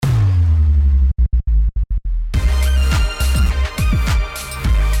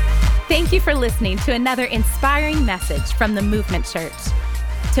Thank you for listening to another inspiring message from the Movement Church.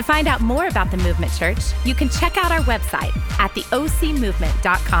 To find out more about the Movement Church, you can check out our website at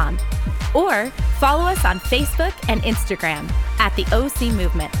theocmovement.com or follow us on Facebook and Instagram at the OC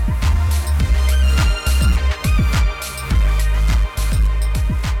Movement.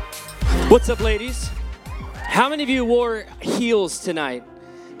 What's up, ladies? How many of you wore heels tonight?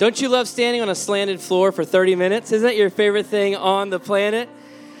 Don't you love standing on a slanted floor for 30 minutes? Isn't that your favorite thing on the planet?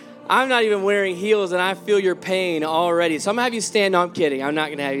 I'm not even wearing heels, and I feel your pain already. So I'm going to have you stand. No, I'm kidding. I'm not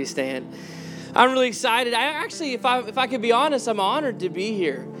going to have you stand. I'm really excited. If I could be honest, I'm honored to be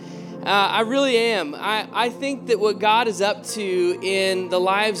here. I really am. I think that what God is up to in the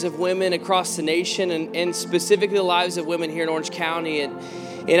lives of women across the nation, and specifically the lives of women here in Orange County, and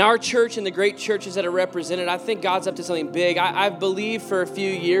in our church and the great churches that are represented, I think God's up to something big. I've believed for a few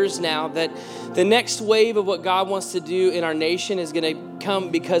years now that the next wave of what God wants to do in our nation is going to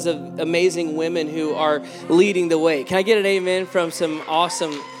come because of amazing women who are leading the way. Can I get an amen from some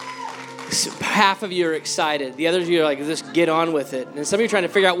awesome, half of you are excited. The others of you are like, just get on with it. And some of you are trying to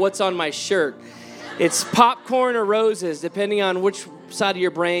figure out what's on my shirt. It's popcorn or roses, depending on which side of your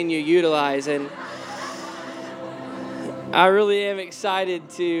brain you utilize. And I really am excited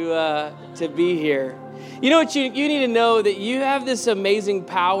to be here. You know what you need to know, that you have this amazing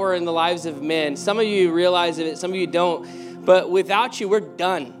power in the lives of men. Some of you realize it, some of you don't. But without you, we're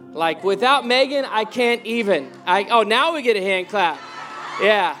done. Like without Megan, I can't even. Now we get a hand clap.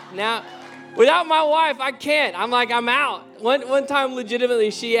 Yeah, now without my wife, I can't. I'm out. One time, legitimately,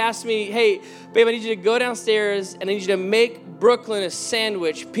 she asked me, hey, babe, I need you to go downstairs and I need you to make Brooklyn a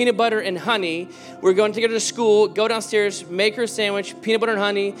sandwich, peanut butter and honey. We're going to take her to school, go downstairs, make her a sandwich, peanut butter and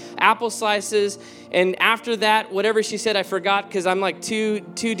honey, apple slices, and after that, whatever she said, I forgot because I'm like two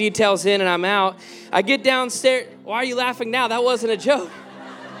details in and I'm out. I get downstairs. Why are you laughing now? That wasn't a joke.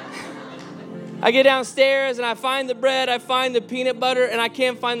 I get downstairs and I find the bread, I find the peanut butter, and I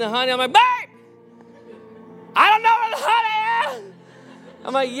can't find the honey. I'm like, babe, I don't know where the honey is.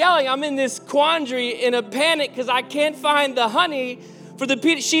 I'm like yelling. I'm in this quandary, in a panic, because I can't find the honey for the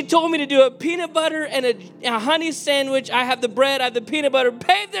peanut. She told me to do a peanut butter and a honey sandwich. I have the bread, I have the peanut butter.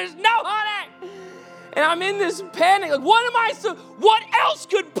 Babe, there's no honey. And I'm in this panic. Like, what else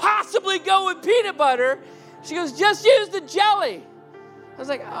could possibly go with peanut butter? She goes, just use the jelly. I was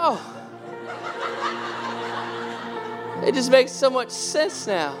like, oh. It just makes so much sense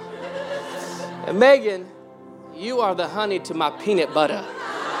now. And Megan, you are the honey to my peanut butter.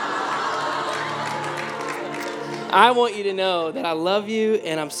 I want you to know that I love you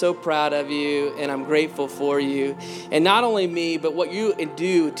and I'm so proud of you and I'm grateful for you. And not only me, but what you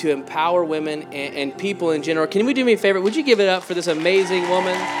do to empower women and people in general. Can we do me a favor? Would you give it up for this amazing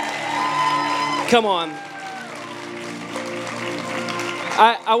woman? Come on.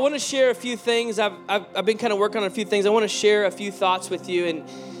 I want to share a few things. I've been kind of working on a few things. I want to share a few thoughts with you. And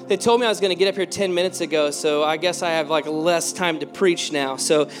they told me I was going to get up here 10 minutes ago, so I guess I have like less time to preach now.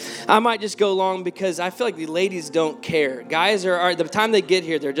 So I might just go long because I feel like the ladies don't care. Guys are the time they get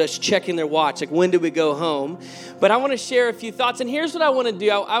here, they're just checking their watch, like when do we go home? But I want to share a few thoughts, and here's what I want to do.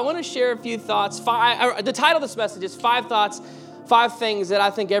 I want to share a few thoughts. The title of this message is 5 Thoughts, 5 Things That I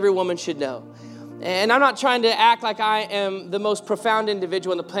Think Every Woman Should Know. And I'm not trying to act like I am the most profound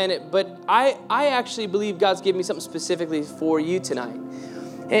individual on the planet, but I actually believe God's given me something specifically for you tonight.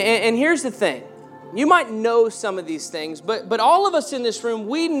 And here's the thing. You might know some of these things, but all of us in this room,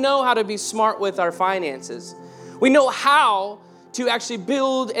 we know how to be smart with our finances. We know how to actually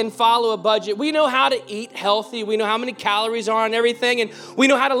build and follow a budget. We know how to eat healthy. We know how many calories are on everything. And we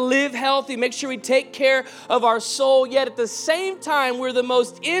know how to live healthy, make sure we take care of our soul. Yet at the same time, we're the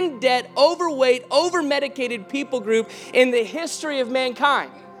most in-debt, overweight, over-medicated people group in the history of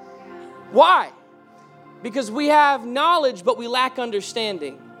mankind. Why? Because we have knowledge, but we lack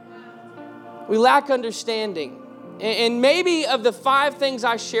understanding. We lack understanding. And maybe of the 5 things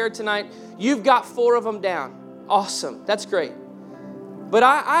I shared tonight, you've got 4 of them down. Awesome. That's great.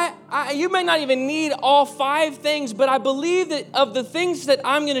 But you may not even need all 5 things, but I believe that of the things that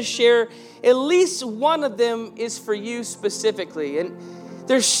I'm going to share, at least one of them is for you specifically. And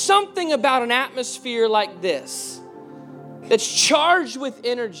there's something about an atmosphere like this that's charged with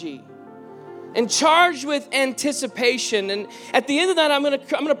energy and charged with anticipation. And at the end of that, I'm going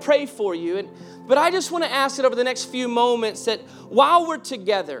to pray for you. But I just want to ask that over the next few moments that while we're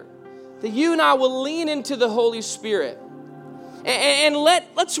together, that you and I will lean into the Holy Spirit. And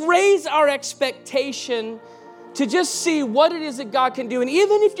let's raise our expectation to just see what it is that God can do. And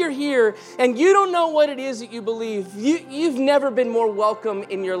even if you're here and you don't know what it is that you believe, you've never been more welcome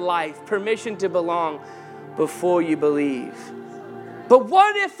in your life. Permission to belong before you believe. But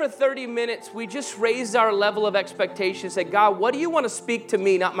what if for 30 minutes we just raised our level of expectation and said, God, what do you want to speak to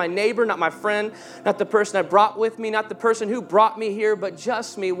me? Not my neighbor, not my friend, not the person I brought with me, not the person who brought me here, but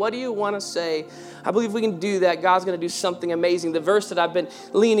just me. What do you want to say? I believe we can do that. God's going to do something amazing. The verse that I've been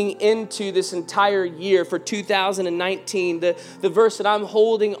leaning into this entire year for 2019, the verse that I'm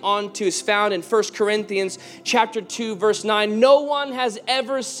holding on to is found in 1 Corinthians chapter 2, verse 9. No one has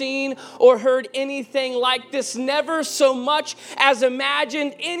ever seen or heard anything like this, never so much as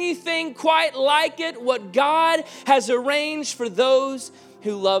imagined anything quite like it, what God has arranged for those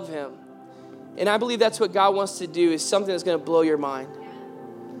who love him. And I believe that's what God wants to do, is something that's going to blow your mind.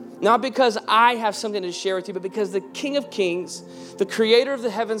 Not because I have something to share with you, but because the King of Kings, the creator of the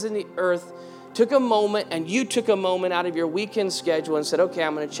heavens and the earth, took a moment, and you took a moment out of your weekend schedule and said, okay,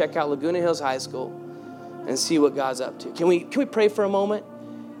 I'm going to check out Laguna Hills High School and see what God's up to. Can we pray for a moment?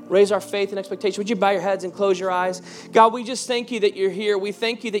 Raise our faith and expectation. Would you bow your heads and close your eyes? God, we just thank you that you're here. We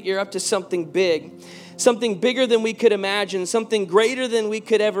thank you that you're up to something big. Something bigger than we could imagine, something greater than we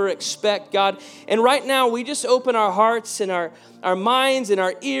could ever expect, God. And right now, we just open our hearts and our minds and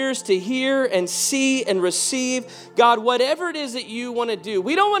our ears to hear and see and receive. God, whatever it is that you want to do,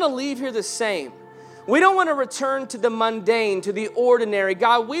 we don't want to leave here the same. We don't want to return to the mundane, to the ordinary.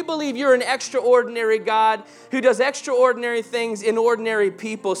 God, we believe you're an extraordinary God who does extraordinary things in ordinary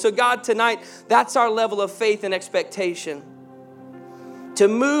people. So God, tonight, that's our level of faith and expectation. To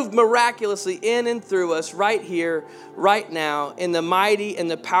move miraculously in and through us right here, right now, in the mighty and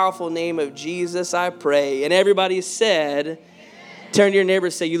the powerful name of Jesus, I pray. And everybody said, amen. Turn to your neighbor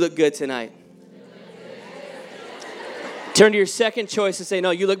and say, you look good tonight. Turn to your second choice and say, no,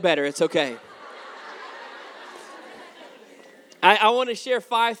 you look better. It's okay. I want to share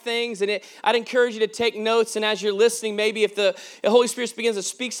 5 things, and I'd encourage you to take notes, and as you're listening, maybe if the Holy Spirit begins to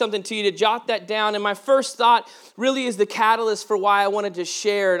speak something to you, to jot that down. And my first thought really is the catalyst for why I wanted to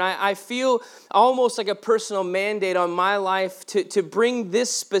share, and I feel almost like a personal mandate on my life to bring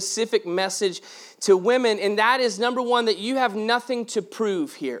this specific message to women, and that is, number one, that you have nothing to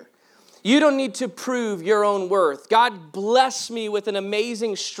prove here. You don't need to prove your own worth. God blessed me with an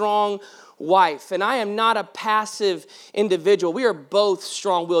amazing, strong wife, and I am not a passive individual. We are both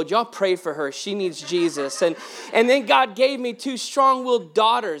strong-willed. Y'all pray for her. She needs Jesus. And then God gave me 2 strong-willed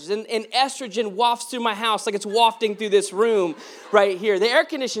daughters, and estrogen wafts through my house like it's wafting through this room right here. The air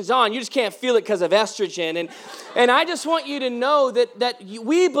conditioning's on. You just can't feel it because of estrogen. And I just want you to know that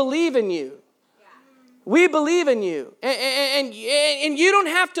we believe in you. We believe in you. And you don't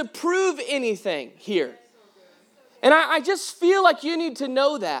have to prove anything here. And I just feel like you need to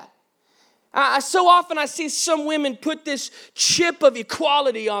know that. So often I see some women put this chip of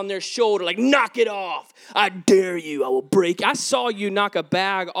equality on their shoulder, like, knock it off. I dare you. I will break. I saw you knock a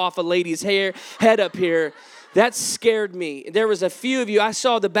bag off a lady's head up here. That scared me. There was a few of you, I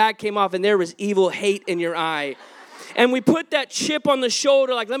saw the bag came off and there was evil hate in your eye. And we put that chip on the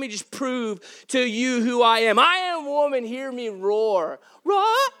shoulder, like, let me just prove to you who I am. I am woman, hear me roar.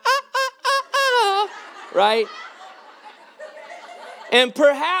 Roar, right? And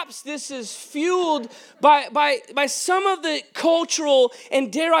perhaps this is fueled by some of the cultural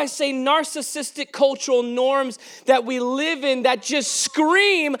and, dare I say, narcissistic cultural norms that we live in that just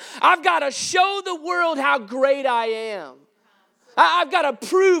scream, I've got to show the world how great I am. I've got to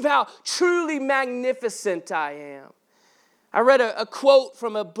prove how truly magnificent I am. I read a quote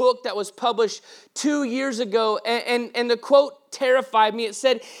from a book that was published 2 years ago, and the quote terrified me. It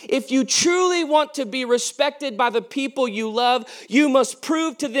said, if you truly want to be respected by the people you love, you must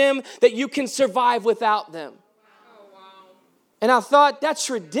prove to them that you can survive without them. Oh, wow. And I thought, that's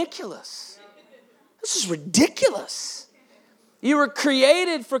ridiculous. This is ridiculous. You were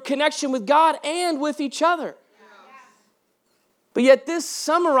created for connection with God and with each other. But yet this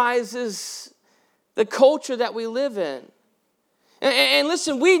summarizes the culture that we live in. And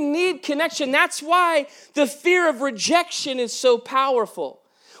listen, we need connection. That's why the fear of rejection is so powerful.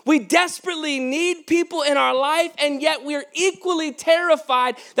 We desperately need people in our life, and yet we're equally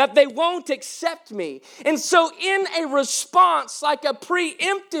terrified that they won't accept me. And so in a response, like a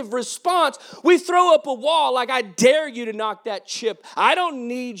preemptive response, we throw up a wall like, I dare you to knock that chip. I don't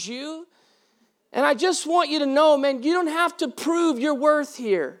need you. And I just want you to know, man, you don't have to prove your worth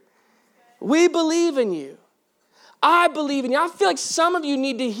here. We believe in you. I believe in you. I feel like some of you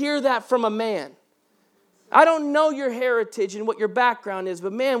need to hear that from a man. I don't know your heritage and what your background is,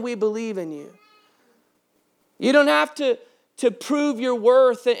 but man, we believe in you. You don't have to prove your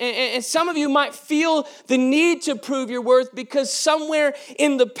worth. And some of you might feel the need to prove your worth because somewhere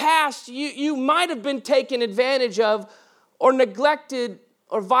in the past you might have been taken advantage of or neglected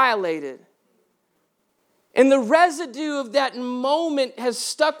or violated. And the residue of that moment has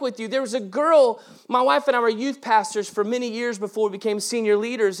stuck with you. There was a girl, my wife and I were youth pastors for many years before we became senior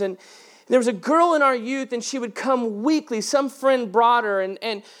leaders. And there was a girl in our youth, and she would come weekly. Some friend brought her,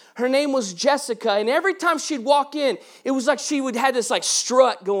 and her name was Jessica. And every time she'd walk in, it was like she would have this like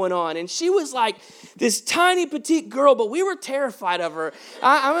strut going on. And she was like this tiny petite girl, but we were terrified of her.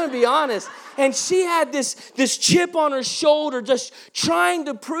 I'm going to be honest. And she had this chip on her shoulder, just trying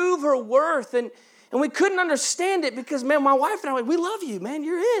to prove her worth. And we couldn't understand it because, man, my wife and I, we love you, man.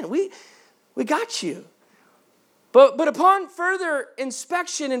 You're in. We got you. But upon further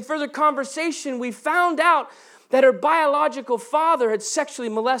inspection and further conversation, we found out that her biological father had sexually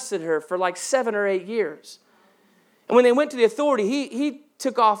molested her for like 7 or 8 years. And when they went to the authority, he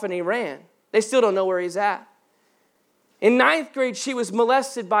took off and he ran. They still don't know where he's at. In 9th grade, she was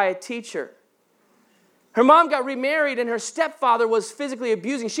molested by a teacher. Her mom got remarried, and her stepfather was physically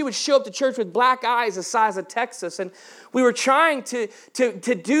abusing. She would show up to church with black eyes the size of Texas, and we were trying to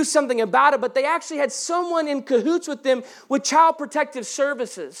do something about it, but they actually had someone in cahoots with them with Child Protective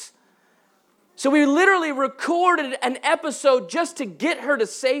Services. So we literally recorded an episode just to get her to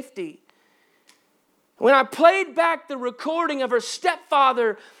safety. When I played back the recording of her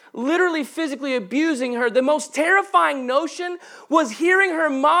stepfather literally physically abusing her, the most terrifying notion was hearing her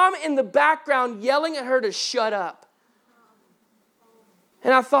mom in the background yelling at her to shut up.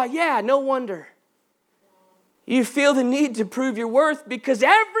 And I thought, yeah, no wonder you feel the need to prove your worth, because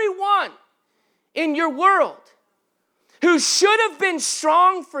everyone in your world who should have been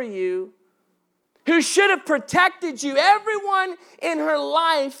strong for you, who should have protected you, everyone in her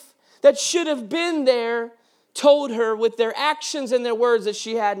life that should have been there, told her with their actions and their words that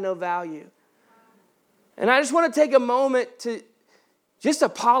she had no value. And I just want to take a moment to just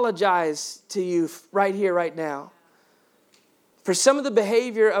apologize to you right here, right now, for some of the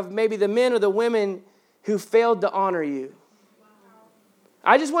behavior of maybe the men or the women who failed to honor you.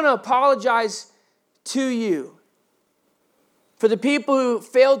 I just want to apologize to you for the people who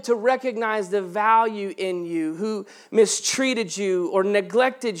failed to recognize the value in you, who mistreated you or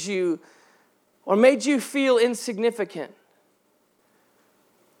neglected you, or made you feel insignificant,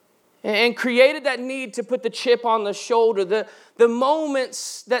 and created that need to put the chip on the shoulder, the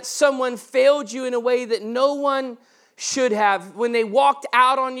moments that someone failed you in a way that no one should have, when they walked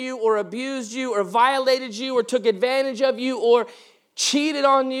out on you or abused you or violated you or took advantage of you or cheated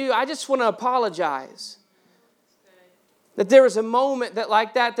on you. I just want to apologize that there was a moment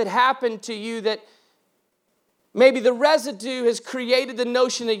like that happened to you, that maybe the residue has created the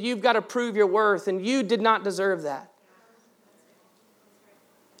notion that you've got to prove your worth, and you did not deserve that.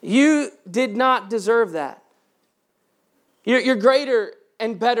 You did not deserve that. You're greater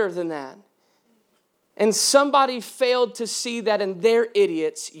and better than that. And somebody failed to see that, and they're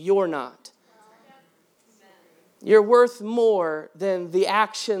idiots. You're not. You're worth more than the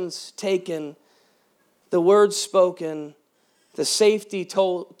actions taken, the words spoken, the safety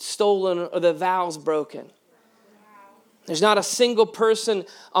stolen, or the vows broken. There's not a single person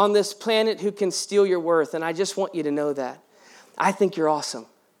on this planet who can steal your worth, and I just want you to know that. I think you're awesome.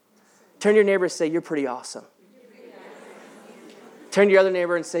 Turn to your neighbor and say, you're pretty awesome. Turn to your other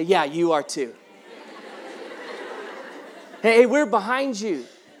neighbor and say, yeah, you are too. Hey, we're behind you.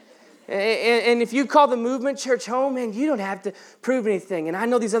 And if you call the Movement Church home, man, you don't have to prove anything. And I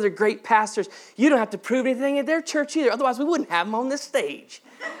know these other great pastors, you don't have to prove anything in their church either. Otherwise, we wouldn't have them on this stage.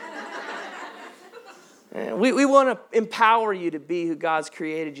 We want to empower you to be who God's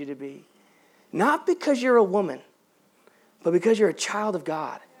created you to be. Not because you're a woman, but because you're a child of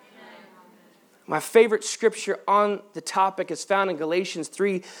God. My favorite scripture on the topic is found in Galatians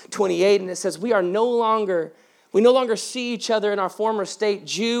 3:28, and it says, we no longer see each other in our former state,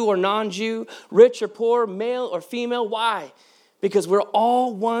 Jew or non-Jew, rich or poor, male or female. Why? Because we're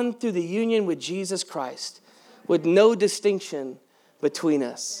all one through the union with Jesus Christ, with no distinction between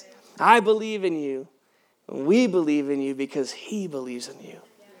us. I believe in you. We believe in you because he believes in you.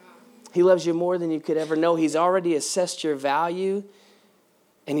 He loves you more than you could ever know. He's already assessed your value,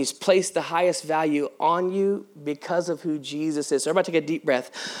 and he's placed the highest value on you because of who Jesus is. So everybody take a deep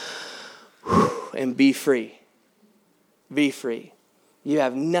breath and be free. Be free. You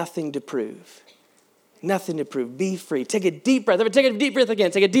have nothing to prove. Nothing to prove. Be free. Take a deep breath. Everybody take a deep breath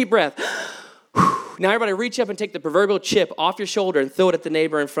again. Take a deep breath. Now everybody reach up and take the proverbial chip off your shoulder and throw it at the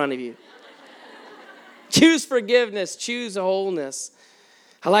neighbor in front of you. Choose forgiveness. Choose wholeness.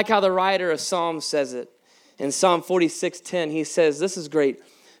 I like how the writer of Psalms says it. In Psalm 46:10, he says, this is great.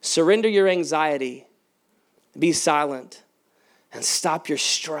 Surrender your anxiety. Be silent. And stop your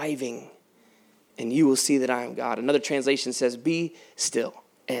striving. And you will see that I am God. Another translation says, be still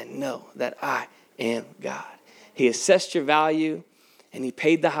and know that I am God. He assessed your value, and he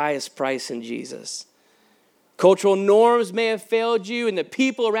paid the highest price in Jesus. Cultural norms may have failed you, and the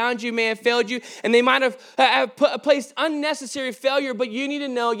people around you may have failed you, and they might have placed unnecessary failure, but you need to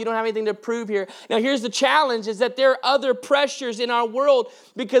know you don't have anything to prove here. Now, here's the challenge, is that there are other pressures in our world,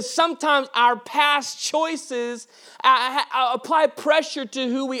 because sometimes our past choices apply pressure to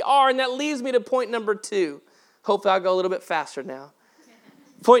who we are, and that leads me to point number 2. Hopefully, I'll go a little bit faster now.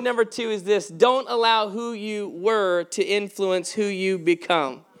 Point number 2 is this: don't allow who you were to influence who you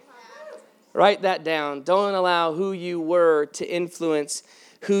become. Write that down. Don't allow who you were to influence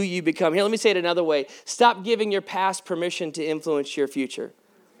who you become. Here, let me say it another way. Stop giving your past permission to influence your future.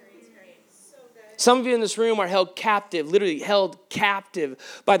 Some of you in this room are held captive, literally held captive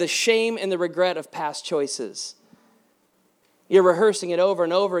by the shame and the regret of past choices. You're rehearsing it over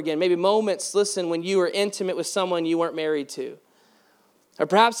and over again. Maybe moments, listen, when you were intimate with someone you weren't married to. Or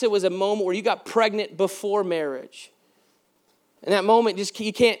perhaps it was a moment where you got pregnant before marriage. And that moment,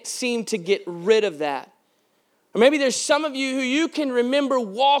 you can't seem to get rid of that. Or maybe there's some of you who you can remember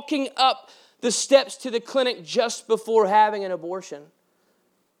walking up the steps to the clinic just before having an abortion.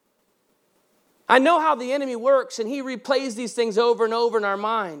 I know how the enemy works, and he replays these things over and over in our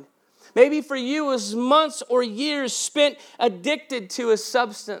mind. Maybe for you, it was months or years spent addicted to a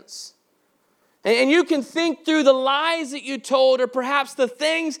substance. And you can think through the lies that you told, or perhaps the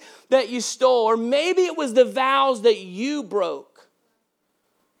things that you stole, or maybe it was the vows that you broke,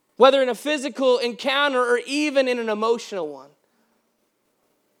 whether in a physical encounter or even in an emotional one.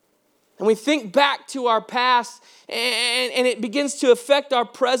 And we think back to our past, and it begins to affect our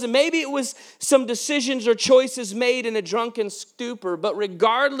present. Maybe it was some decisions or choices made in a drunken stupor, but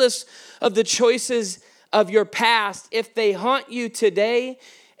regardless of the choices of your past, if they haunt you today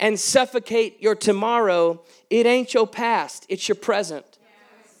and suffocate your tomorrow, it ain't your past, it's your present.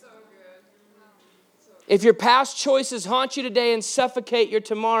 If your past choices haunt you today and suffocate your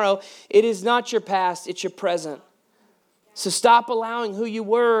tomorrow, it is not your past, it's your present. So stop allowing who you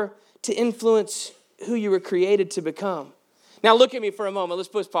were to influence who you were created to become. Now look at me for a moment. Let's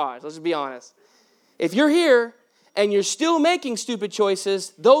push pause. Let's just be honest. If you're here and you're still making stupid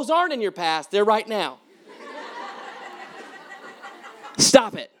choices, those aren't in your past, they're right now.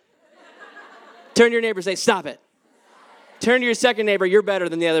 Stop it. Turn to your neighbor and say, stop it. Turn to your second neighbor, you're better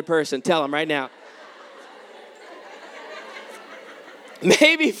than the other person. Tell them right now.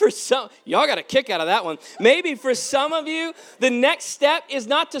 Maybe for some, y'all got a kick out of that one. Maybe for some of you, the next step is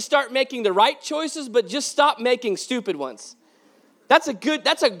not to start making the right choices, but just stop making stupid ones. That's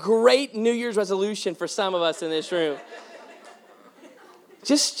a great New Year's resolution for some of us in this room.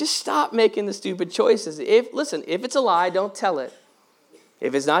 Just stop making the stupid choices. If it's a lie, don't tell it.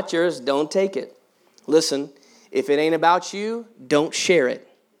 If it's not yours, don't take it. Listen, if it ain't about you, don't share it.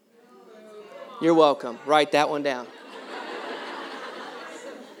 You're welcome. Write that one down.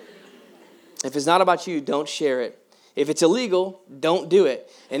 If it's not about you, don't share it. If it's illegal, don't do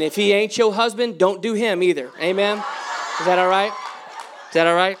it. And if he ain't your husband, don't do him either. Amen? Is that all right? Is that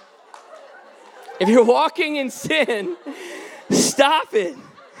all right? If you're walking in sin, stop it.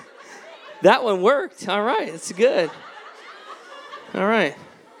 That one worked. All right, it's good. All right.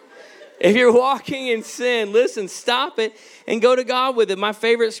 If you're walking in sin, listen, stop it and go to God with it. My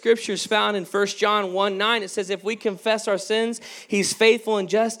favorite scripture is found in 1 John 1:9. It says, if we confess our sins, he's faithful and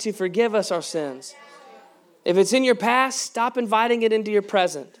just to forgive us our sins. If it's in your past, stop inviting it into your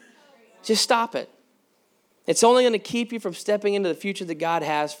present. Just stop it. It's only going to keep you from stepping into the future that God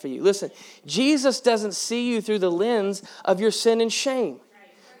has for you. Listen, Jesus doesn't see you through the lens of your sin and shame.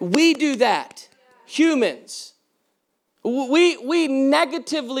 We do that, humans. We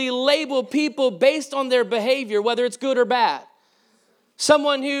negatively label people based on their behavior, whether it's good or bad.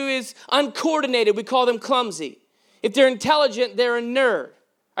 Someone who is uncoordinated, we call them clumsy. If they're intelligent, they're a nerd.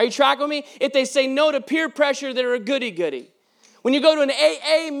 Are you tracking with me? If they say no to peer pressure, they're a goody-goody. When you go to an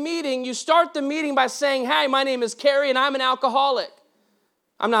AA meeting, you start the meeting by saying, hi, my name is Carey and I'm an alcoholic.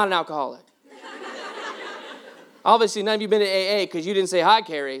 I'm not an alcoholic. Obviously, none of you have been to AA because you didn't say hi,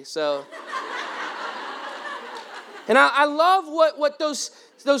 Carey, so... And I love what those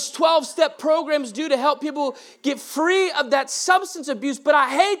 12-step programs do to help people get free of that substance abuse, but I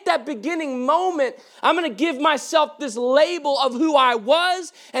hate that beginning moment. I'm going to give myself this label of who I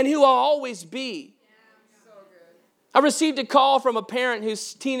was and who I'll always be. Yeah, so good. I received a call from a parent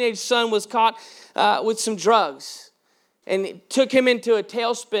whose teenage son was caught with some drugs, and it took him into a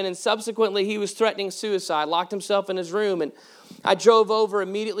tailspin, and subsequently he was threatening suicide, locked himself in his room, and I drove over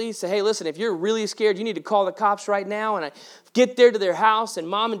immediately, said, hey, listen, if you're really scared, you need to call the cops right now. And I get there to their house, and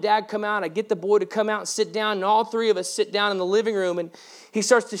mom and dad come out. I get the boy to come out and sit down, and all three of us sit down in the living room, and he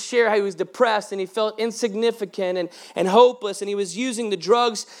starts to share how he was depressed and he felt insignificant and hopeless, and he was using the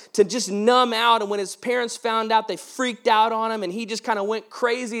drugs to just numb out. And when his parents found out, they freaked out on him, and he just kind of went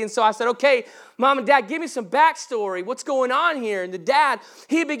crazy. And so I said, okay, mom and dad, give me some backstory. What's going on here? And the dad,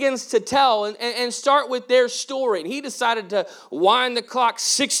 he begins to tell and start with their story. And he decided to wind the clock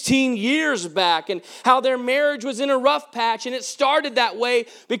 16 years back and how their marriage was in a rough patch. And it started that way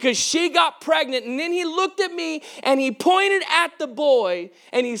because she got pregnant. And then he looked at me and he pointed at the boy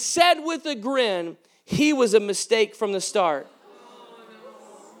and he said with a grin, he was a mistake from the start.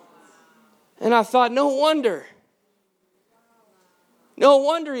 And I thought, no wonder. No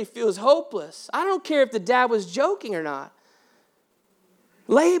wonder he feels hopeless. I don't care if the dad was joking or not.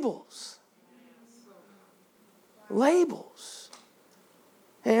 Labels. Labels.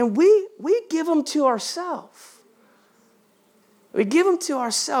 And we give them to ourselves. We give them to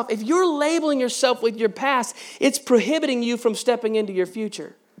ourselves. If you're labeling yourself with your past, it's prohibiting you from stepping into your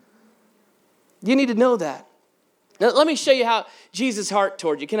future. You need to know that. Now, let me show you how Jesus' heart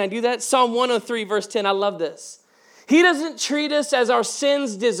toward you. Can I do that? Psalm 103, verse 10. I love this. He doesn't treat us as our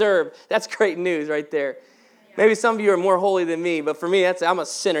sins deserve. That's great news right there. Maybe some of you are more holy than me, but for me, I'm a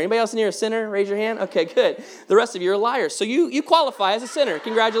sinner. Anybody else in here a sinner? Raise your hand. Okay, good. The rest of you are liars. So you qualify as a sinner.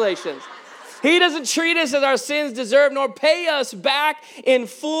 Congratulations. He doesn't treat us as our sins deserve, nor pay us back in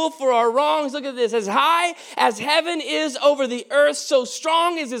full for our wrongs. Look at this. As high as heaven is over the earth, so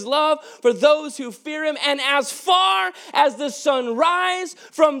strong is his love for those who fear him. And as far as the sun rise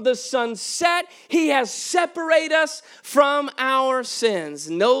from the sunset, he has separated us from our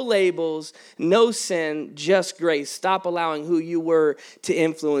sins. No labels, no sin, just grace. Stop allowing who you were to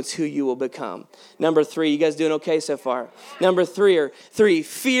influence who you will become. Number 3, you guys doing okay so far? Number 3,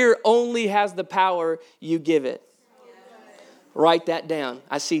 fear only has the power you give it. Write that down.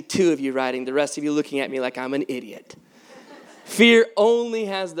 I see 2 of you writing, the rest of you looking at me like I'm an idiot. Fear only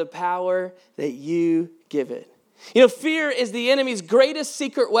has the power that you give it. You know, fear is the enemy's greatest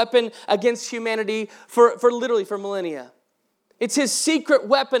secret weapon against humanity for millennia. It's his secret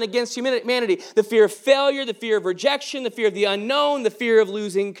weapon against humanity. The fear of failure, the fear of rejection, the fear of the unknown, the fear of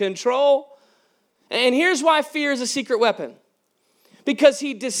losing control. And here's why fear is a secret weapon. Because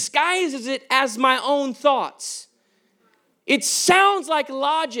he disguises it as my own thoughts. It sounds like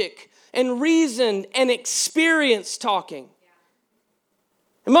logic and reason and experience talking.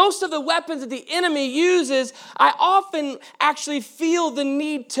 And most of the weapons that the enemy uses, I often actually feel the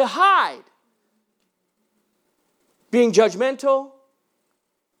need to hide. Being judgmental,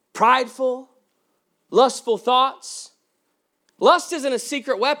 prideful, lustful thoughts. Lust isn't a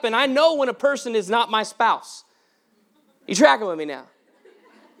secret weapon. I know when a person is not my spouse. You tracking with me now?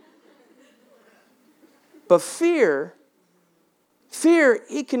 But fear,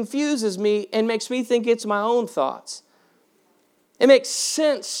 he confuses me and makes me think it's my own thoughts. It makes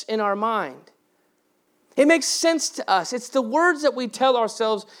sense in our mind. It makes sense to us. It's the words that we tell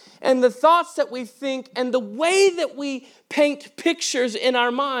ourselves and the thoughts that we think and the way that we paint pictures in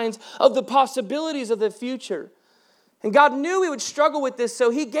our minds of the possibilities of the future. And God knew we would struggle with this, so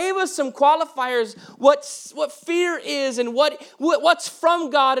he gave us some qualifiers, what fear is and what's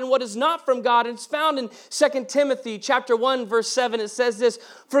from God and what is not from God. And it's found in 2 Timothy chapter 1, verse 7. It says this,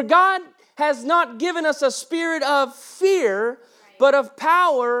 "For God has not given us a spirit of fear, but of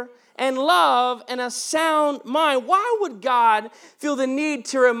power and love and a sound mind." Why would God feel the need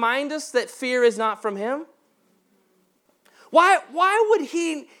to remind us that fear is not from him? Why would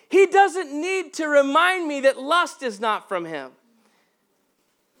he doesn't need to remind me that lust is not from him.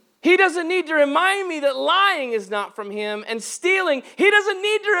 He doesn't need to remind me that lying is not from him and stealing. He doesn't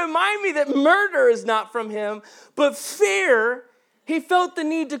need to remind me that murder is not from him. But fear, he felt the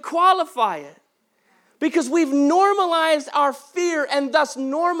need to qualify it. Because we've normalized our fear and thus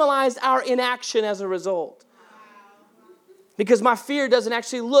normalized our inaction as a result. Because my fear doesn't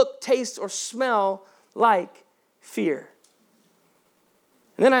actually look, taste, or smell like fear.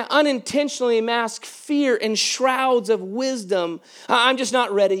 And then I unintentionally mask fear in shrouds of wisdom. I'm just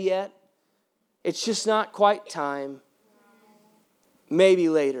not ready yet. It's just not quite time. Maybe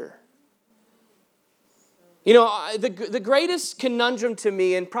later. You know, the greatest conundrum to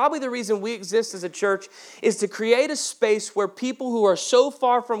me, and probably the reason we exist as a church, is to create a space where people who are so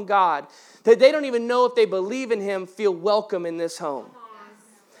far from God that they don't even know if they believe in him feel welcome in this home.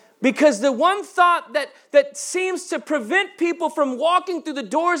 Because the one thought that seems to prevent people from walking through the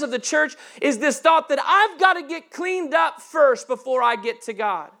doors of the church is this thought that I've got to get cleaned up first before I get to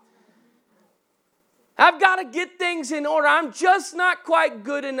God. I've got to get things in order. I'm just not quite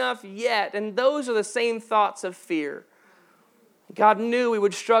good enough yet. And those are the same thoughts of fear. God knew we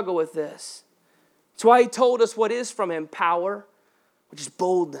would struggle with this. That's why he told us what is from him: power, which is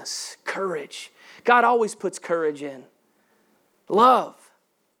boldness, courage. God always puts courage in. Love.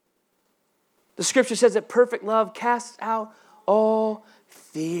 The scripture says that perfect love casts out all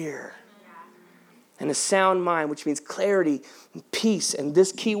fear. And a sound mind, which means clarity and peace. And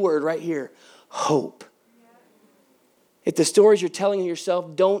this key word right here, hope. If the stories you're telling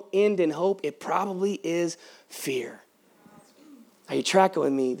yourself don't end in hope, it probably is fear. Are you tracking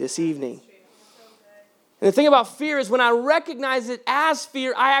with me this evening? And the thing about fear is when I recognize it as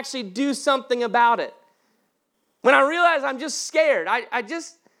fear, I actually do something about it. When I realize I'm just scared, I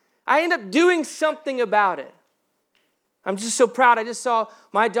end up doing something about it. I'm just so proud. I just saw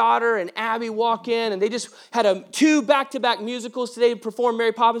my daughter and Abby walk in, and they just had 2 back-to-back musicals today to perform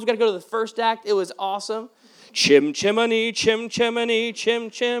Mary Poppins. We got to go to the first act. It was awesome. Chim chimney, chim chimney,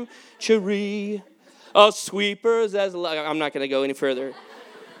 chim chim cheree. A sweepers as I'm not going to go any further.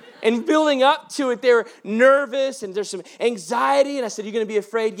 And building up to it, they were nervous and there's some anxiety. And I said, "You're going to be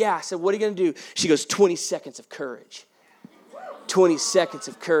afraid?" "Yeah." I said, "What are you going to do?" She goes, 20 seconds of courage. 20 seconds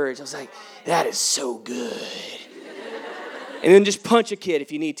of courage. I was like, that is so good. And then just punch a kid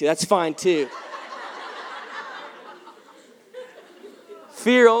if you need to. That's fine too.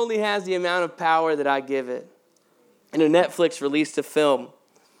 Fear only has the amount of power that I give it. And Netflix released a film.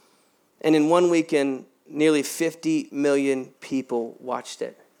 And in one weekend, nearly 50 million people watched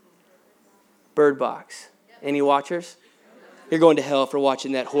it. Bird Box. Any watchers? You're going to hell for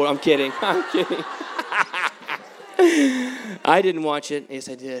watching that horror. I'm kidding. I'm kidding. I didn't watch it. Yes,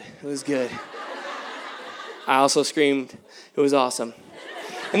 I did. It was good. I also screamed. It was awesome.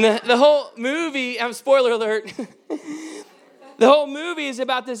 And the whole movie, spoiler alert, the whole movie is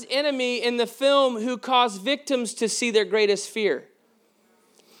about this enemy in the film who caused victims to see their greatest fear.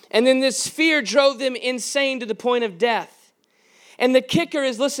 And then this fear drove them insane to the point of death. And the kicker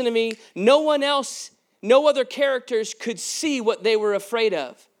is, listen to me, no other characters could see what they were afraid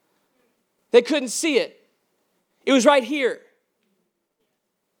of. They couldn't see it. It was right here.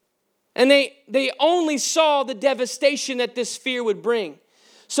 And they only saw the devastation that this fear would bring.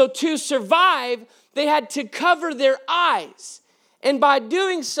 So to survive, they had to cover their eyes. And by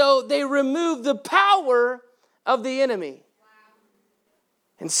doing so, they removed the power of the enemy.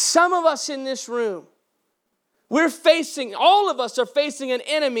 And some of us in this room, all of us are facing an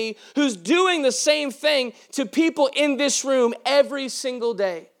enemy who's doing the same thing to people in this room every single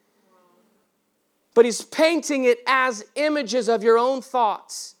day. But he's painting it as images of your own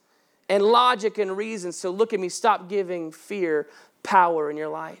thoughts and logic and reason. So look at me, stop giving fear power in your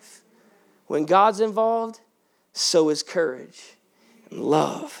life. When God's involved, so is courage, and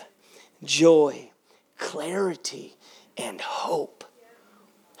love, joy, clarity, and hope.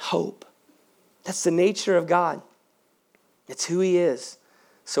 Hope. That's the nature of God. It's who he is.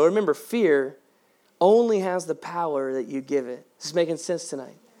 So remember, fear only has the power that you give it. This is making sense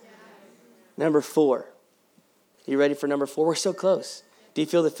tonight. Number 4. You ready for number 4? We're so close. Do you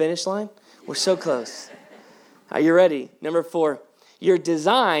feel the finish line? We're so close. Are you ready? Number 4. Your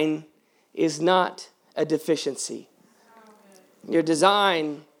design is not a deficiency. Your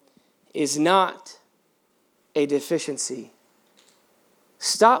design is not a deficiency.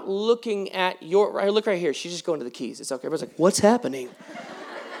 Stop looking at look right here. She's just going to the keys. It's okay. Everybody's like, what's happening?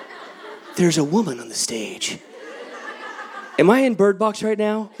 There's a woman on the stage. Am I in Bird Box right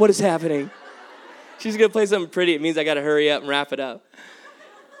now? What is happening? She's going to play something pretty. It means I got to hurry up and wrap it up.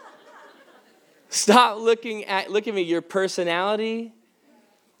 Stop look at me, your personality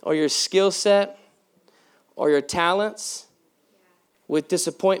or your skill set or your talents with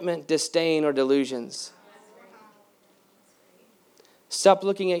disappointment, disdain, or delusions. Stop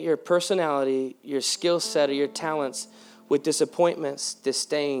looking at your personality, your skill set, or your talents with disappointments,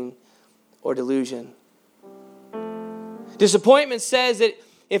 disdain, or delusion. Disappointment says that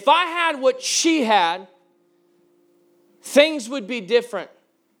if I had what she had, things would be different.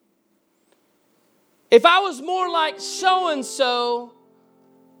 If I was more like so-and-so,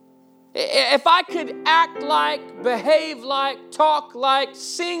 if I could act like, behave like, talk like,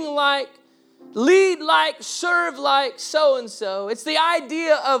 sing like, lead like, serve like so-and-so. It's the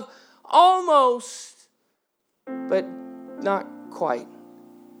idea of almost, but not quite.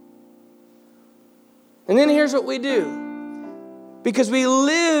 And then here's what we do. Because we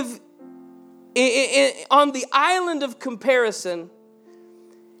live on the island of comparison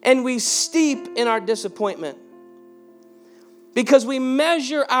and we steep in our disappointment. Because we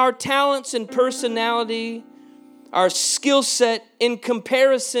measure our talents and personality, our skill set in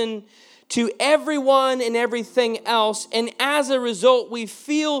comparison to everyone and everything else. And as a result, we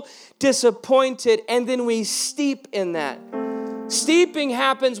feel disappointed and then we steep in that. Steeping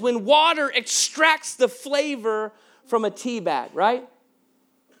happens when water extracts the flavor from a tea bag, right?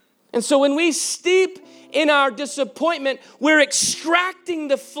 And so when we steep in our disappointment, we're extracting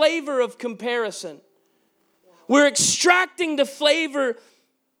the flavor of comparison. We're extracting the flavor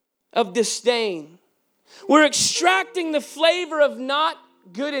of disdain. We're extracting the flavor of not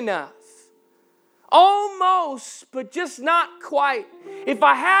good enough. Almost, but just not quite. If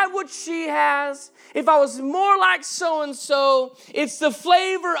I had what she has, if I was more like so-and-so, it's the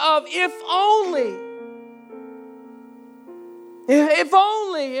flavor of if only. If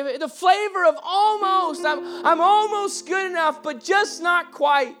only, the flavor of almost. I'm almost good enough, but just not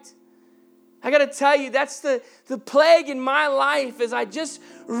quite. I got to tell you, that's the plague in my life as I just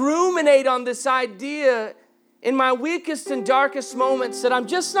ruminate on this idea in my weakest and darkest moments that I'm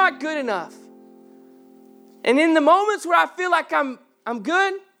just not good enough. And in the moments where I feel like I'm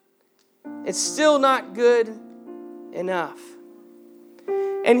good, it's still not good enough.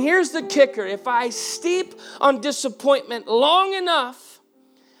 And here's the kicker. If I steep on disappointment long enough,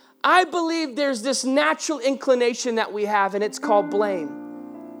 I believe there's this natural inclination that we have, and it's called blame.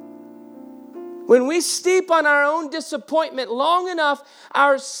 When we steep on our own disappointment long enough,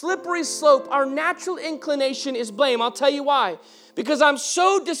 our slippery slope, our natural inclination is blame. I'll tell you why. Because I'm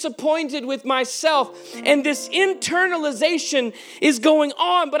so disappointed with myself, and this internalization is going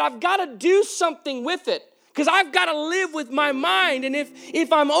on, but I've got to do something with it. Because I've got to live with my mind. And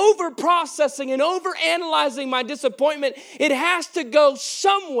if I'm over-processing and over-analyzing my disappointment, it has to go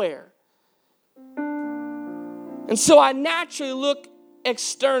somewhere. And so I naturally look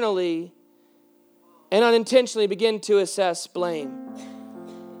externally and unintentionally begin to assess blame.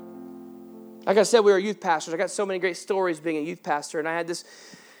 Like I said, we were youth pastors. I got so many great stories being a youth pastor. And I had this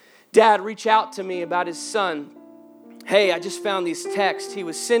dad reach out to me about his son. Hey, I just found these texts. He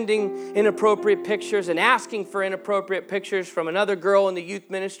was sending inappropriate pictures and asking for inappropriate pictures from another girl in the youth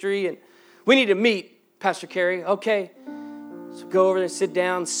ministry. And we need to meet, Pastor Carey. Okay. So go over there, sit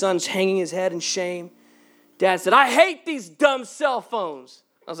down. Son's hanging his head in shame. Dad said, I hate these dumb cell phones.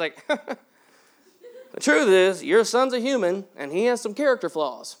 I was like, the truth is, your son's a human, and he has some character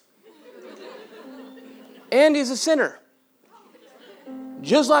flaws. And he's a sinner.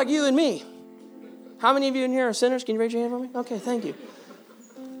 Just like you and me. How many of you in here are sinners? Can you raise your hand for me? Okay, thank you.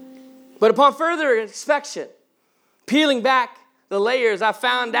 But upon further inspection, peeling back the layers, I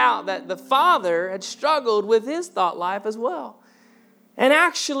found out that the father had struggled with his thought life as well. And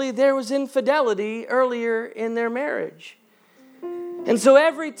actually, there was infidelity earlier in their marriage. And so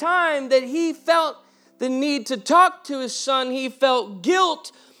every time that he felt the need to talk to his son, he felt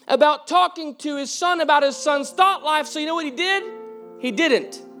guilt about talking to his son about his son's thought life. So you know what he did? He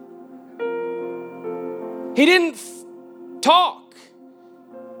didn't. He didn't talk.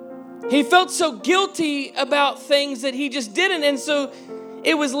 He felt so guilty about things that he just didn't. And so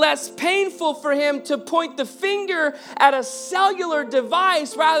it was less painful for him to point the finger at a cellular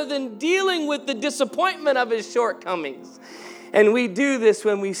device rather than dealing with the disappointment of his shortcomings. And we do this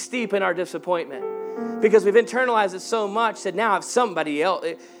when we steep in our disappointment because we've internalized it so much that now if somebody else,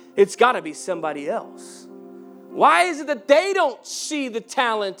 it's got to be somebody else. Why is it that they don't see the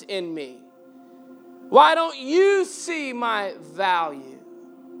talent in me? Why don't you see my value?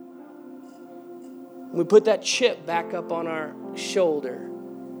 We put that chip back up on our shoulder.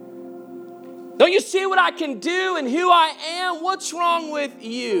 Don't you see what I can do and who I am? What's wrong with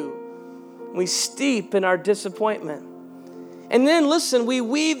you? We steep in our disappointment. And then listen, we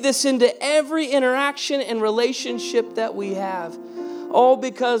weave this into every interaction and relationship that we have. All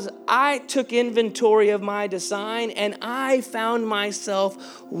because I took inventory of my design and I found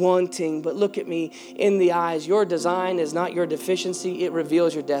myself wanting. But look at me in the eyes. Your design is not your deficiency. It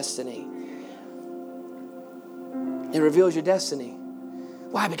reveals your destiny. It reveals your destiny.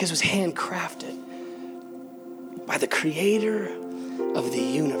 Why? Because it was handcrafted by the creator of the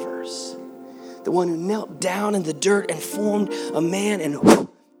universe. The one who knelt down in the dirt and formed a man and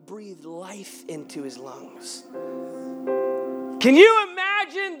breathed life into his lungs. Can you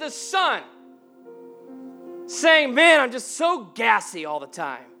imagine the sun saying, man, I'm just so gassy all the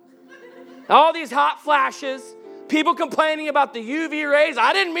time. All these hot flashes, people complaining about the UV rays.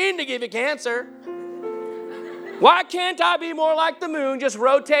 I didn't mean to give you cancer. Why can't I be more like the moon, just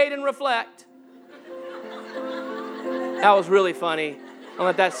rotate and reflect? That was really funny. I'll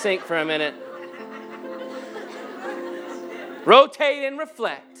let that sink for a minute. Rotate and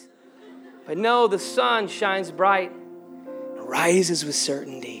reflect. But no, the sun shines bright, rises with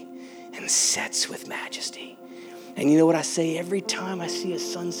certainty, and sets with majesty. And you know what I say every time I see a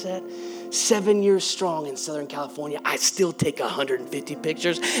sunset? 7 years strong in Southern California, I still take 150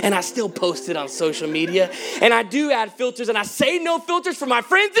 pictures and I still post it on social media. And I do add filters and I say no filters for my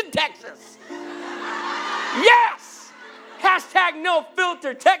friends in Texas. Yes! Hashtag no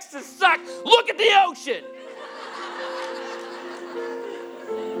filter. Texas sucks. Look at the ocean.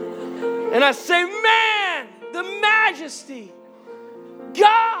 And I say, man, the majesty.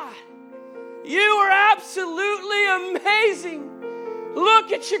 God, you are absolutely amazing.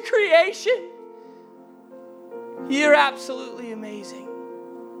 Look at your creation. You're absolutely amazing.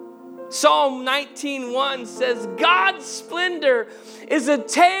 Psalm 19:1 says, God's splendor is a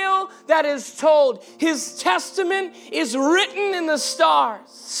tale that is told. His testament is written in the stars.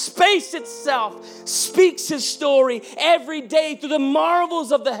 Space itself speaks his story every day through the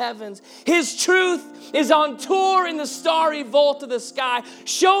marvels of the heavens. His truth is on tour in the starry vault of the sky,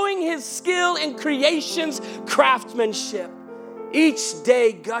 showing his skill in creation's craftsmanship. Each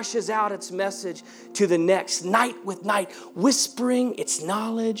day gushes out its message to the next, night with night, whispering its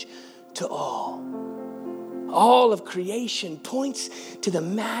knowledge to all. All of creation points to the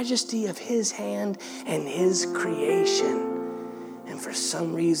majesty of his hand and his creation. And for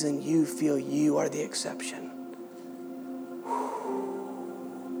some reason, you feel you are the exception.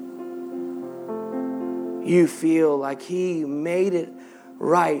 You feel like he made it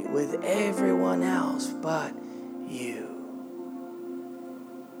right with everyone else but you.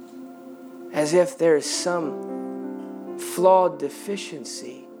 As if there's some flawed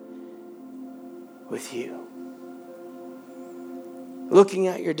deficiency with you. Looking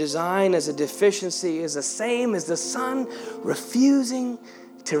at your design as a deficiency is the same as the sun refusing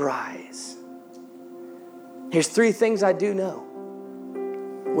to rise. Here's 3 things I do know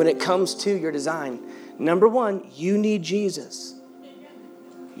when it comes to your design. Number 1, you need Jesus.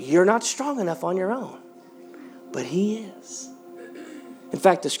 You're not strong enough on your own, but he is. In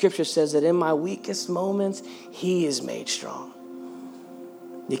fact, the scripture says that in my weakest moments, he is made strong.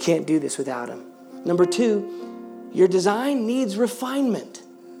 You can't do this without him. Number 2, your design needs refinement.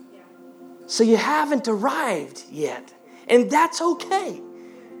 So you haven't arrived yet, and that's okay.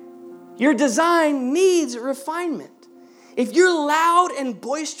 Your design needs refinement. If you're loud and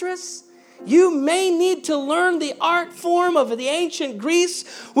boisterous, you may need to learn the art form of the ancient Greece,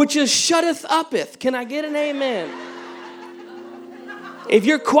 which is shutteth uppeth. Can I get an amen? If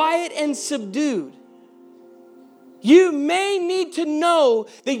you're quiet and subdued, you may need to know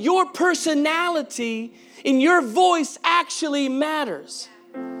that your personality in your voice actually matters.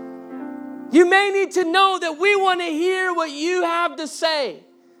 You may need to know that we want to hear what you have to say.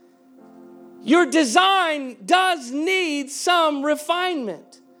 Your design does need some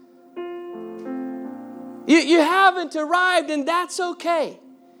refinement. You haven't arrived, and that's okay.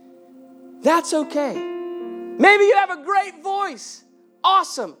 That's okay. Maybe you have a great voice.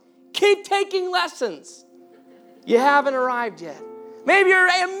 Awesome. Keep taking lessons. You haven't arrived yet. Maybe you're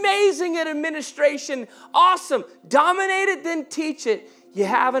amazing at administration. Awesome. Dominate it, then teach it. You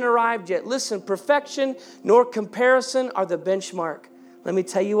haven't arrived yet. Listen, perfection nor comparison are the benchmark. Let me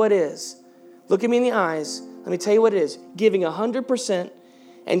tell you what is. Look at me in the eyes. Let me tell you what it is. Giving 100%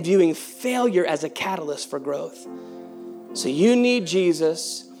 and viewing failure as a catalyst for growth. So you need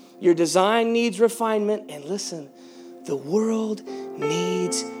Jesus. Your design needs refinement. And listen, the world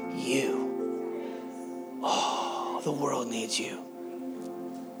needs you. Oh, the world needs you.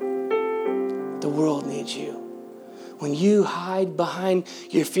 The world needs you. When you hide behind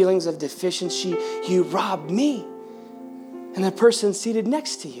your feelings of deficiency, you rob me and the person seated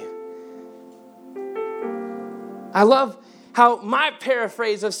next to you. I love how my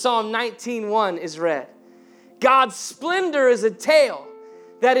paraphrase of Psalm 19:1 is read. God's splendor is a tale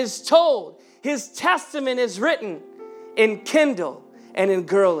that is told. His testament is written in Kendall and in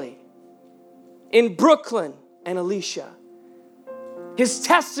Gurley, in Brooklyn and Alicia. His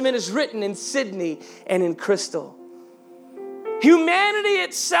testament is written in Sydney and in Crystal. Humanity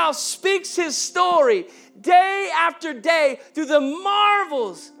itself speaks his story day after day through the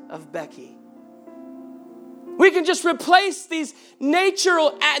marvels of Becky. We can just replace these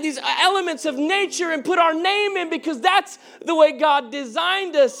elements of nature and put our name in because that's the way God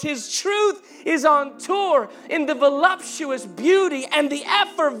designed us. His truth is on tour in the voluptuous beauty and the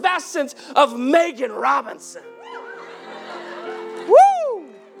effervescence of Megan Robinson. Woo!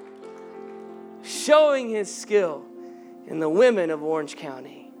 Showing his skill in the women of Orange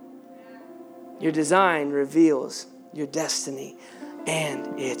County. Your design reveals your destiny,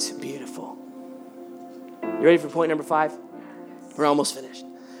 and it's beautiful. You ready for point number 5? We're almost finished.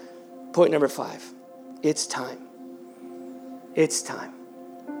 Point number 5. It's time. It's time.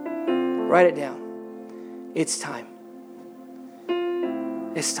 Write it down. It's time.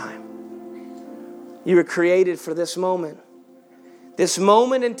 It's time. You were created for this moment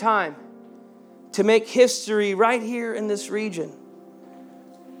in time, to make history right here in this region.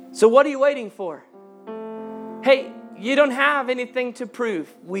 So what are you waiting for? Hey, you don't have anything to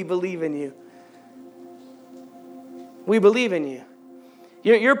prove. We believe in you. We believe in you.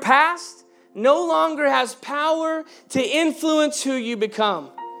 Your past no longer has power to influence who you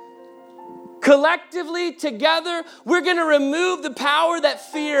become. Collectively, together, we're going to remove the power that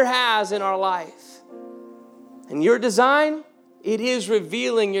fear has in our life. And your design, it is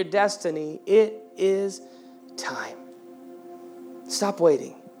revealing your destiny. It is time. Stop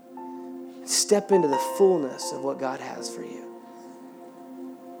waiting. Step into the fullness of what God has for you.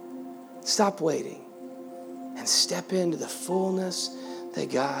 Stop waiting and step into the fullness that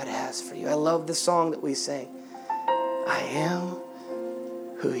God has for you. I love the song that we sang. I am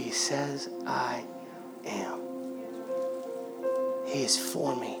who He says I am. He is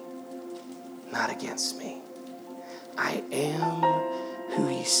for me, not against me. I am who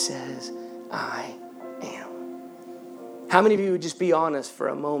He says I am. How many of you would just be honest for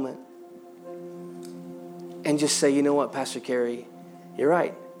a moment and just say, you know what, Pastor Carey, you're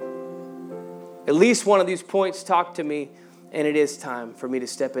right. At least one of these points talk to me, and it is time for me to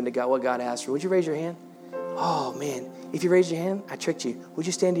step into God, what God has for. Would you raise your hand? Oh, man. If you raised your hand, I tricked you. Would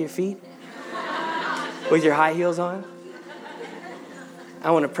you stand to your feet with your high heels on?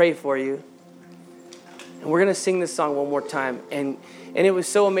 I want to pray for you. And we're going to sing this song one more time. And it was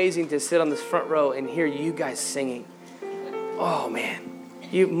so amazing to sit on this front row and hear you guys singing. Oh, man.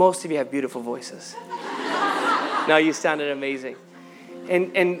 Most of you have beautiful voices. No, you sounded amazing.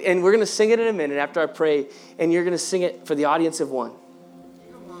 And we're going to sing it in a minute after I pray. And you're going to sing it for the audience of one.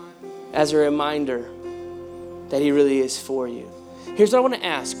 As a reminder that He really is for you. Here's what I want to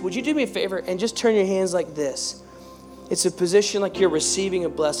ask. Would you do me a favor and just turn your hands like this? It's a position like you're receiving a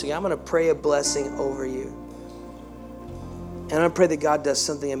blessing. I'm going to pray a blessing over you. And I'm going to pray that God does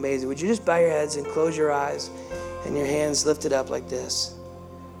something amazing. Would you just bow your heads and close your eyes and your hands lifted up like this?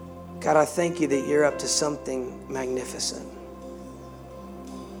 God, I thank you that you're up to something magnificent.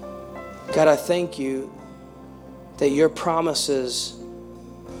 God, I thank you that your promises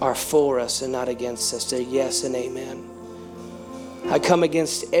are for us and not against us. They're yes and amen. I come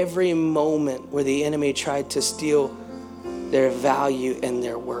against every moment where the enemy tried to steal their value and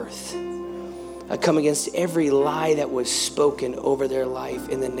their worth. I come against every lie that was spoken over their life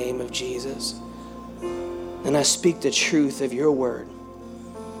in the name of Jesus. And I speak the truth of your word,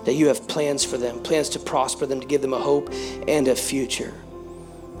 that you have plans for them, plans to prosper them, to give them a hope and a future.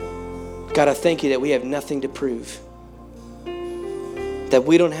 God, I thank you that we have nothing to prove, that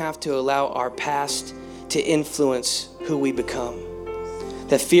we don't have to allow our past to influence who we become,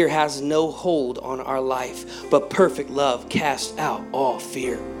 that fear has no hold on our life, but perfect love casts out all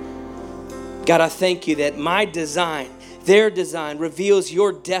fear. God, I thank you that my design, their design, reveals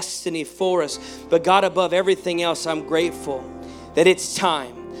your destiny for us. But God, above everything else, I'm grateful that it's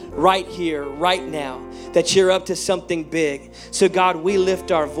time, right here, right now, that you're up to something big. So God, we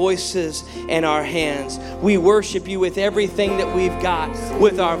lift our voices and our hands. We worship you with everything that we've got,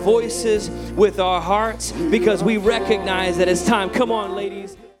 with our voices, with our hearts, because we recognize that it's time. Come on,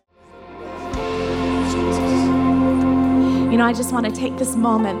 ladies. You know, I just want to take this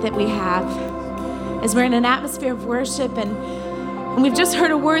moment that we have as we're in an atmosphere of worship and we've just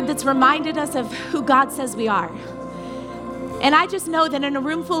heard a word that's reminded us of who God says we are. And I just know that in a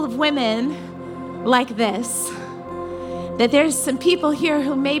room full of women like this, that there's some people here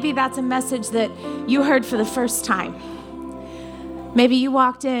who maybe that's a message that you heard for the first time. Maybe you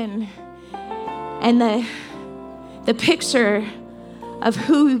walked in and the picture of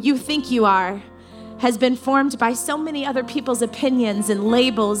who you think you are has been formed by so many other people's opinions and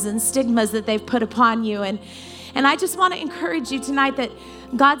labels and stigmas that they've put upon you. And I just want to encourage you tonight that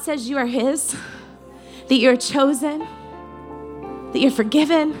God says you are His, that you're chosen, that you're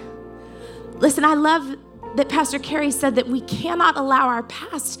forgiven. Listen, I love that Pastor Carey said that we cannot allow our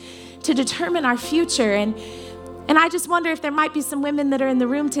past to determine our future. And I just wonder if there might be some women that are in the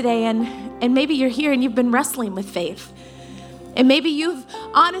room today and maybe you're here and you've been wrestling with faith. And maybe you've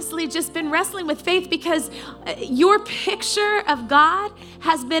honestly just been wrestling with faith because your picture of God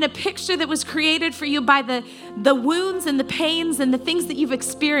has been a picture that was created for you by the wounds and the pains and the things that you've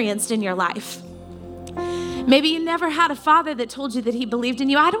experienced in your life. Maybe you never had a father that told you that he believed in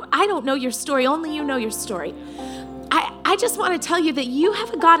you. I don't know your story. Only you know your story. I just want to tell you that you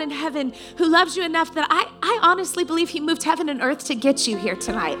have a God in heaven who loves you enough that I honestly believe He moved heaven and earth to get you here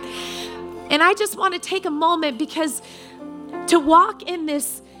tonight. And I just want to take a moment because to walk in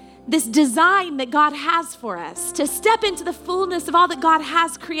this this design that God has for us, to step into the fullness of all that God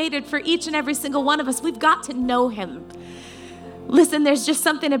has created for each and every single one of us, we've got to know him. Listen, there's just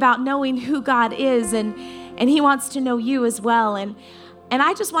something about knowing who God is, and he wants to know you as well. And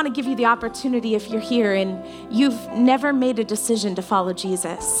I just want to give you the opportunity, if you're here and you've never made a decision to follow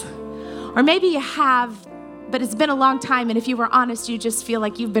Jesus, or maybe you have, but it's been a long time, and if you were honest, you just feel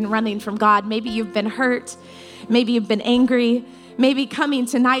like you've been running from God. Maybe you've been hurt. Maybe you've been angry. Maybe coming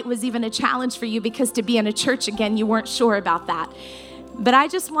tonight was even a challenge for you because to be in a church again, you weren't sure about that. But I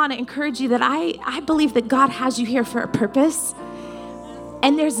just want to encourage you that I believe that God has you here for a purpose.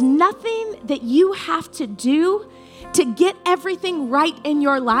 And there's nothing that you have to do to get everything right in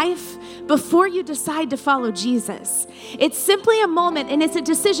your life before you decide to follow Jesus. It's simply a moment and it's a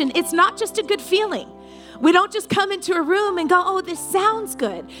decision. It's not just a good feeling. We don't just come into a room and go, oh, this sounds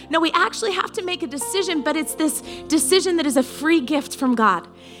good. No, we actually have to make a decision, but it's this decision that is a free gift from God.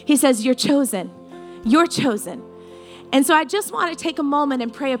 He says, you're chosen. You're chosen. And so I just want to take a moment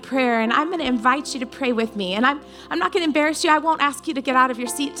and pray a prayer, and I'm going to invite you to pray with me. And I'm not going to embarrass you. I won't ask you to get out of your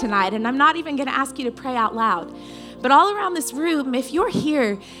seat tonight, and I'm not even going to ask you to pray out loud. But all around this room, if you're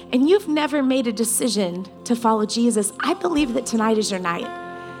here and you've never made a decision to follow Jesus, I believe that tonight is your night.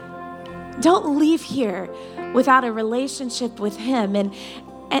 Don't leave here without a relationship with him.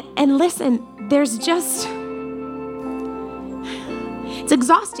 And listen, it's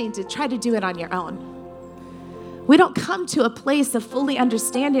exhausting to try to do it on your own. We don't come to a place of fully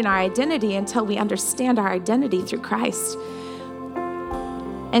understanding our identity until we understand our identity through Christ.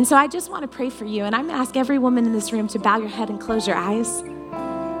 And so I just want to pray for you. And I'm going to ask every woman in this room to bow your head and close your eyes.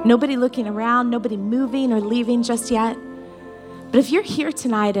 Nobody looking around, nobody moving or leaving just yet. But if you're here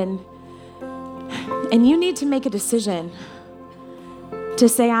tonight and you need to make a decision to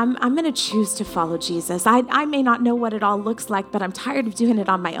say, I'm going to choose to follow Jesus. I may not know what it all looks like, but I'm tired of doing it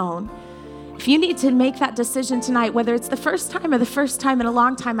on my own. If you need to make that decision tonight, whether it's the first time or the first time in a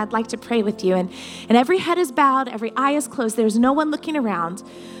long time, I'd like to pray with you. And every head is bowed, every eye is closed. There's no one looking around,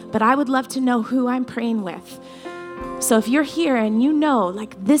 but I would love to know who I'm praying with. So if you're here and you know,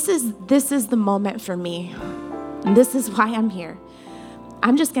 like, this is the moment for me, and this is why I'm here,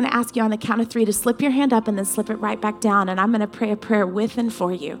 I'm just going to ask you on the count of 3 to slip your hand up and then slip it right back down, and I'm going to pray a prayer with and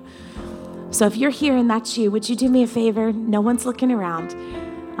for you. So if you're here and that's you, would you do me a favor? No one's looking around.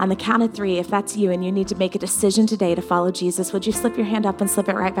 On the count of 3, if that's you and you need to make a decision today to follow Jesus, would you slip your hand up and slip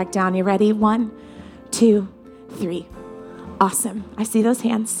it right back down? You ready? 1, 2, 3. Awesome. I see those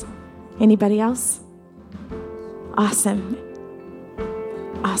hands. Anybody else? Awesome.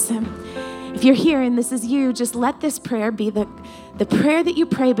 Awesome. If you're here and this is you, just let this prayer be the prayer that you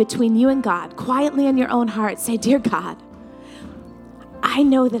pray between you and God, quietly in your own heart. Say, dear God, I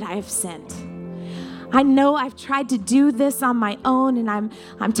know that I have sinned. I know I've tried to do this on my own, and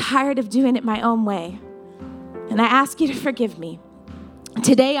I'm tired of doing it my own way. And I ask you to forgive me.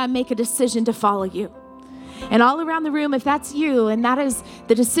 Today, I make a decision to follow you. And all around the room, if that's you, and that is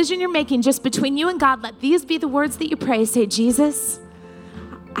the decision you're making just between you and God, let these be the words that you pray. Say, Jesus,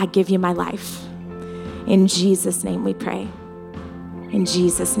 I give you my life. In Jesus' name we pray. In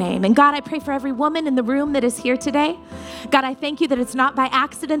Jesus' name. And God, I pray for every woman in the room that is here today. God, I thank you that it's not by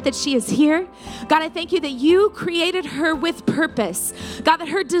accident that she is here. God, I thank you that you created her with purpose. God, that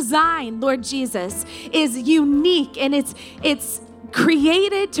her design, Lord Jesus, is unique and it's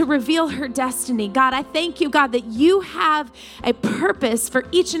created to reveal her destiny. God, I thank you, God, that you have a purpose for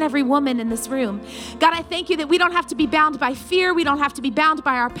each and every woman in this room. God, I thank you that we don't have to be bound by fear. We don't have to be bound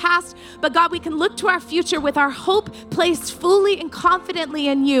by our past. But God, we can look to our future with our hope placed fully and confidently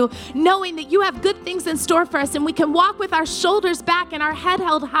in you, knowing that you have good things in store for us, and we can walk with our shoulders back and our head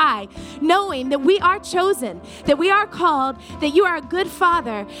held high, knowing that we are chosen, that we are called, that you are a good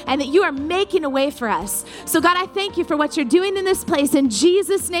Father, and that you are making a way for us. So God, I thank you for what you're doing in this place. In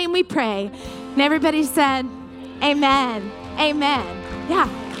Jesus' name we pray. And everybody said, amen. Amen. Yeah.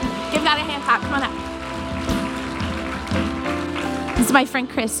 Give God a hand clap. Come on up. This is my friend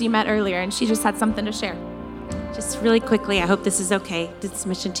Chris you met earlier, and she just had something to share. Just really quickly, I hope this is okay. This is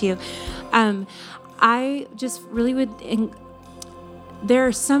mission to you. I just really would, there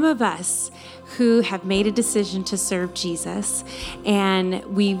are some of us who have made a decision to serve Jesus, and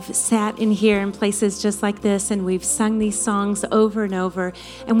we've sat in here in places just like this, and we've sung these songs over and over,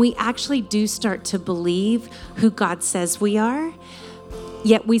 and we actually do start to believe who God says we are,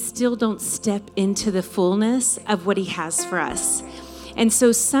 yet we still don't step into the fullness of what he has for us. And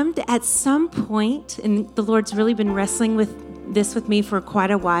so at some point, and the Lord's really been wrestling with this with me for quite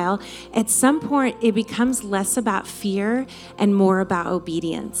a while, at some point it becomes less about fear and more about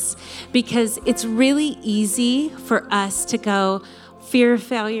obedience, because it's really easy for us to go, fear of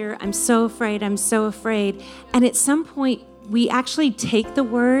failure. I'm so afraid. I'm so afraid. And at some point, we actually take the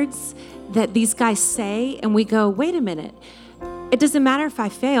words that these guys say and we go, wait a minute. It doesn't matter if I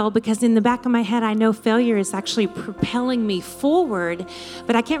fail, because in the back of my head, I know failure is actually propelling me forward.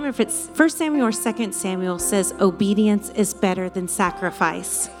 But I can't remember if it's 1 Samuel or 2 Samuel says obedience is better than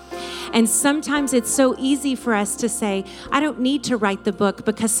sacrifice. And sometimes it's so easy for us to say, I don't need to write the book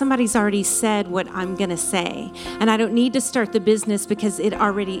because somebody's already said what I'm going to say. And I don't need to start the business because it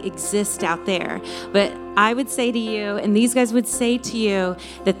already exists out there. But I would say to you, and these guys would say to you,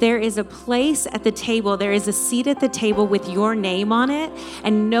 that there is a place at the table, there is a seat at the table with your name on it,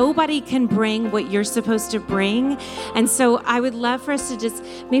 and nobody can bring what you're supposed to bring. And so I would love for us to just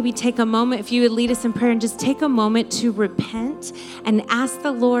maybe take a moment, if you would lead us in prayer, and just take a moment to repent and ask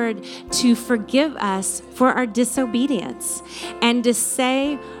the Lord to forgive us for our disobedience, and to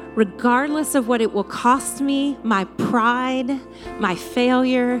say, regardless of what it will cost me, my pride, my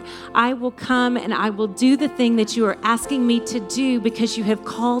failure, I will come and I will do the thing that you are asking me to do because you have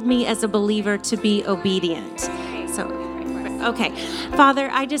called me as a believer to be obedient. Okay.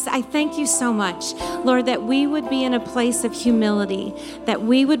 Father, I thank you so much, Lord, that we would be in a place of humility, that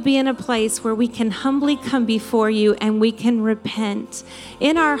we would be in a place where we can humbly come before you and we can repent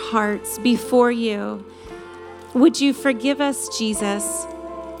in our hearts before you. Would you forgive us, Jesus,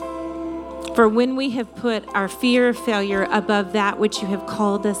 for when we have put our fear of failure above that which you have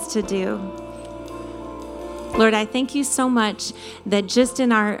called us to do. Lord, I thank you so much that just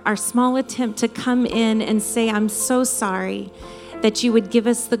in our small attempt to come in and say, I'm so sorry, that you would give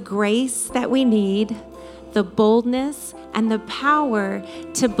us the grace that we need, the boldness and the power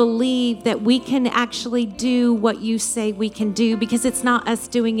to believe that we can actually do what you say we can do, because it's not us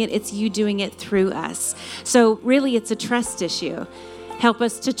doing it, it's you doing it through us. So really, it's a trust issue. Help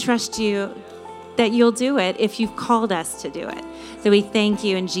us to trust you that you'll do it if you've called us to do it. So we thank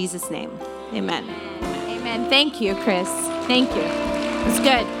you in Jesus' name. Amen. Amen. Thank you, Chris. Thank you. It's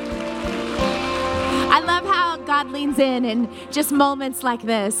good. I love how God leans in and just moments like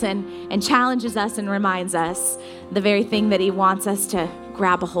this and challenges us and reminds us the very thing that he wants us to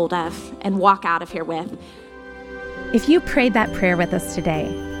grab a hold of and walk out of here with. If you prayed that prayer with us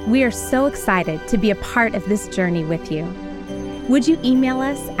today, we are so excited to be a part of this journey with you. Would you email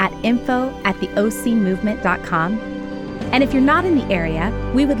us at info@theocmovement.com? And if you're not in the area,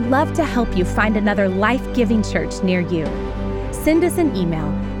 we would love to help you find another life-giving church near you. Send us an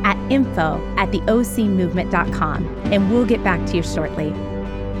email at info@theocmovement.com, and we'll get back to you shortly.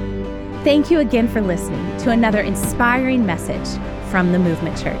 Thank you again for listening to another inspiring message from the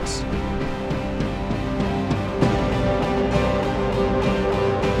Movement Church.